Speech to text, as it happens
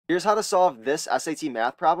Here's how to solve this SAT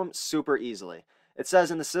math problem super easily. It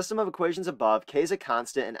says in the system of equations above, k is a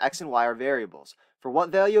constant and x and y are variables. For what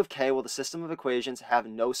value of k will the system of equations have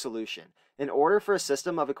no solution? In order for a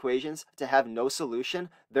system of equations to have no solution,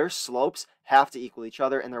 their slopes have to equal each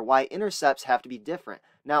other and their y-intercepts have to be different.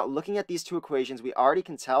 Now, looking at these two equations, we already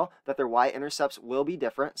can tell that their y-intercepts will be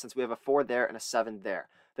different since we have a 4 there and a 7 there.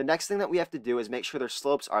 The next thing that we have to do is make sure their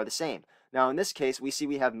slopes are the same. Now, in this case, we see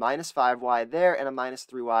we have minus 5y there and a minus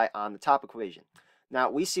 3y on the top equation. Now,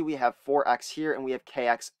 we see we have 4x here and we have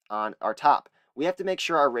kx on our top. We have to make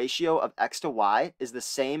sure our ratio of x to y is the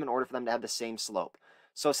same in order for them to have the same slope.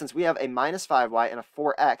 So since we have a minus 5y and a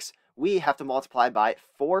 4x, we have to multiply by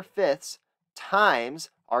 4/5 times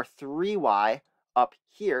our 3y up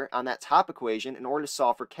here on that top equation in order to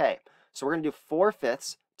solve for k. So we're going to do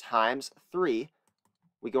 4/5 times 3.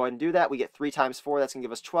 We go ahead and do that. We get 3 times 4. That's going to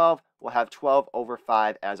give us 12. We'll have 12 over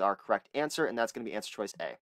 5 as our correct answer, and that's going to be answer choice A.